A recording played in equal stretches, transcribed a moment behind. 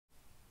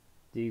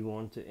Do you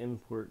want to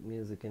import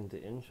music into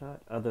Inshot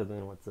other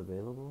than what's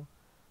available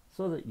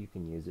so that you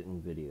can use it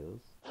in videos?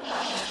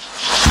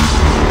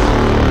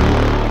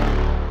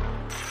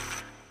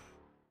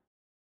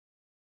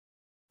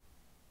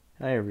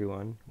 Hi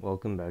everyone,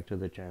 welcome back to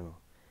the channel.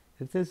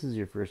 If this is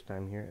your first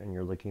time here and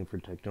you're looking for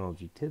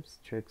technology tips,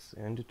 tricks,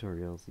 and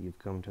tutorials, you've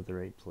come to the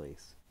right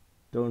place.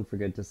 Don't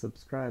forget to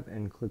subscribe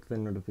and click the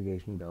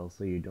notification bell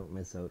so you don't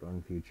miss out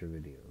on future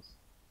videos.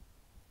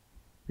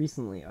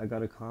 Recently, I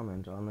got a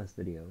comment on this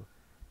video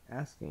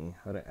asking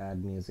how to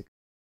add music.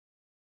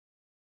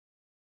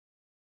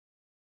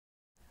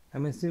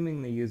 I'm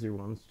assuming the user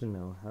wants to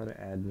know how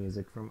to add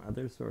music from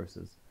other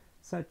sources,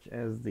 such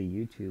as the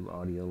YouTube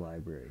audio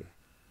library.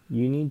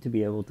 You need to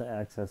be able to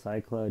access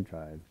iCloud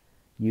Drive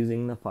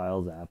using the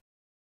Files app.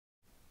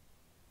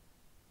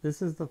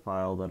 This is the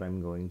file that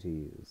I'm going to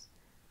use.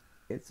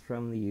 It's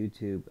from the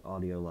YouTube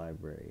audio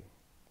library.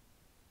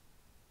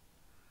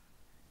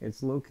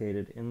 It's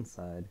located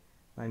inside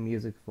my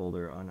music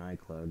folder on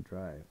iCloud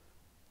Drive.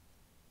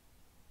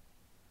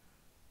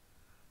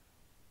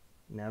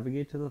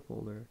 Navigate to the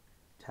folder,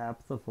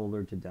 tap the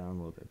folder to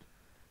download it.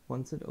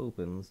 Once it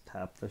opens,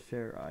 tap the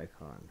share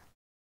icon.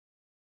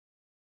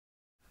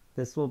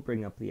 This will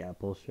bring up the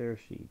Apple share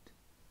sheet.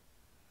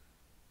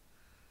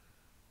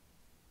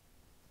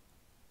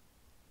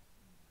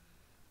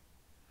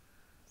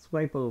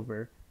 Swipe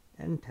over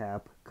and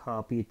tap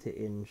Copy to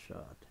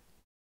Inshot.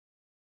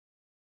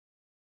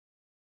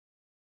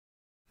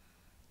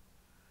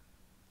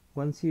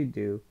 Once you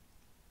do,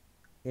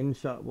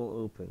 Inshot will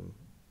open,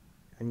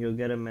 and you'll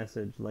get a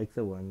message like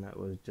the one that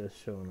was just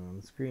shown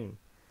on screen,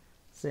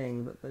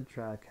 saying that the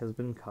track has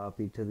been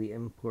copied to the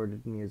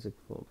imported music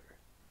folder.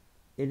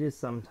 It is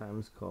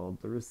sometimes called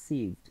the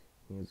received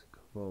music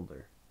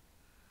folder.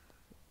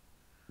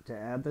 To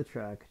add the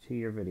track to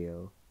your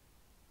video,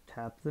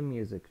 tap the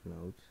music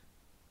note,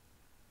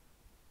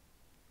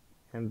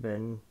 and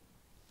then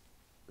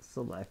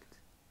select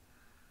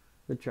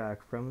the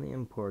track from the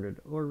imported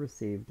or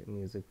received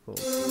music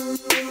folder.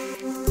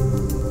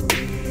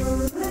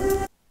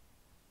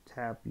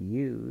 Tap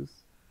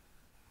Use.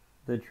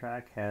 The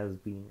track has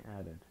been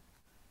added.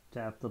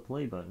 Tap the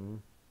play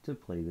button to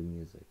play the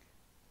music.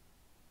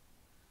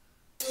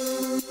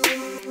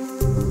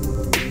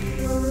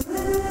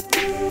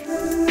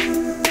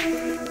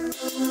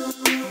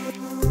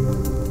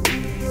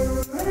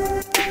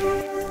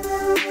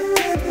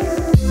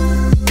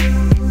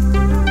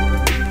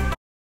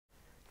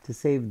 To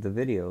save the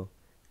video,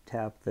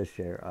 tap the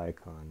share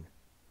icon.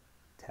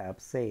 Tap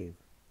Save.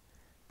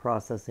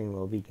 Processing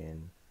will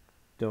begin.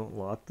 Don't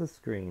lock the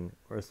screen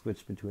or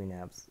switch between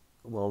apps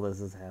while this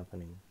is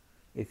happening.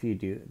 If you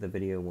do, the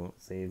video won't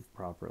save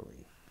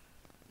properly.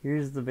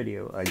 Here's the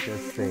video I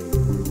just saved.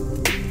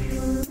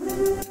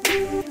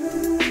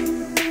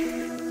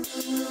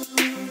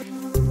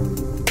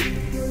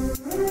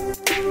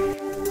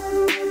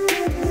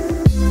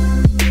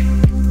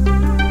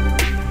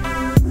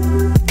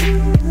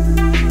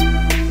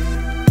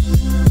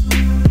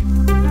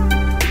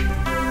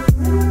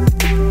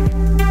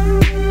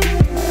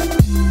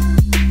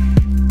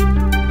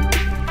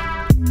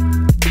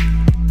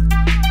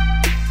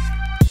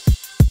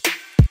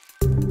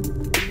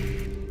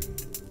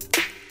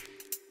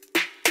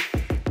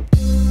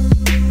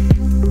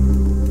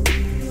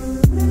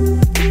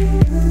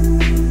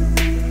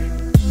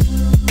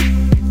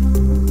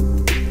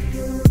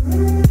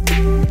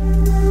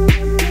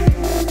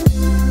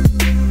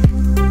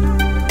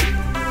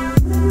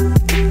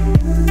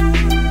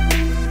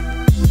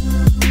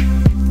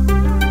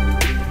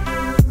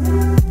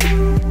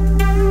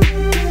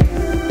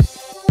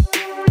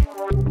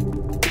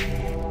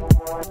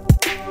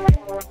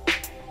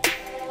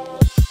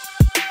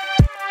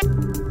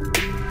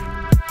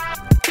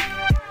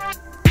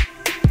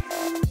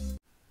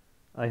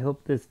 I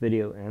hope this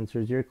video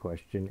answers your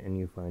question and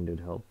you find it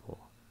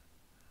helpful.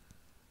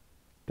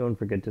 Don't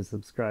forget to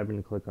subscribe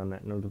and click on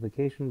that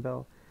notification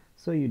bell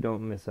so you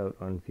don't miss out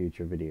on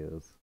future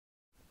videos.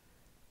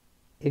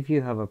 If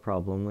you have a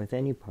problem with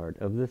any part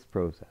of this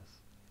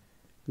process,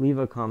 leave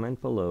a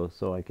comment below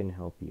so I can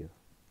help you.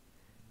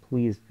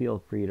 Please feel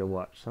free to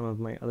watch some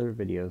of my other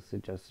videos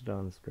suggested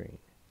on screen.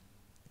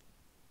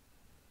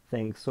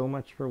 Thanks so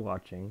much for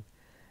watching,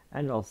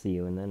 and I'll see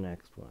you in the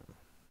next one.